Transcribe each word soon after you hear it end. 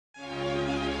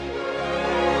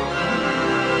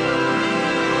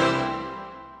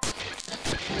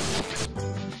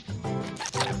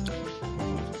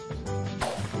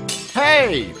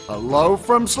Hey, hello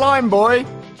from Slime Boy.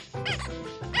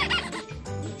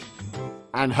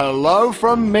 And hello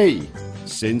from me.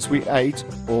 Since we ate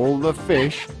all the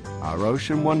fish, our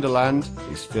Ocean Wonderland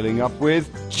is filling up with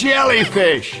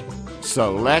jellyfish.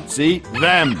 So let's eat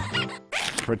them.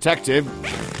 Protective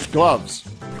gloves.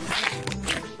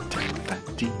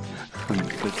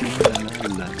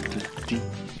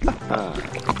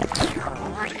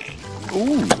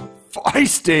 Ooh,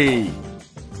 feisty!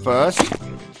 First,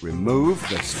 remove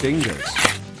the stingers.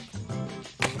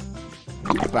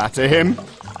 Batter him.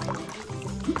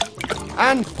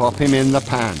 And pop him in the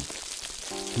pan.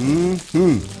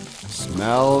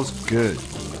 Smells good.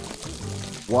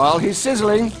 While he's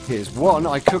sizzling, here's one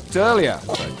I cooked earlier.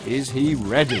 But is he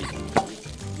ready?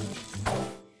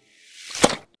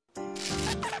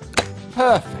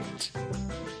 Perfect.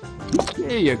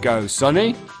 Here you go,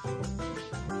 Sonny.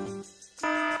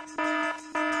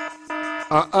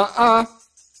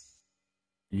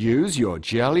 Use your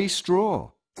jelly straw.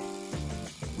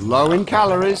 Low in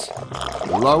calories,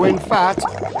 low in fat,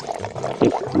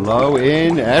 low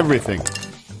in everything.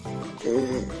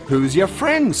 Who's your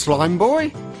friend, Slime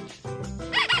Boy?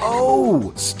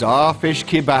 Oh, starfish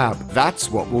kebab. That's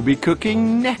what we'll be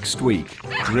cooking next week.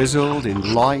 Drizzled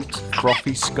in light,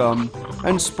 frothy scum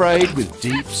and sprayed with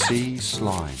deep sea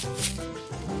slime.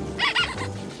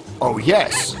 Oh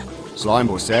yes, Slime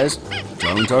Boy says,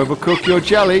 don't overcook your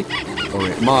jelly or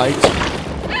it might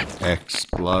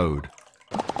explode.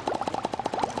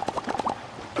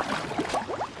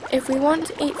 If we want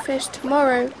to eat fish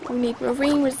tomorrow, we need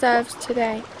marine reserves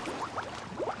today.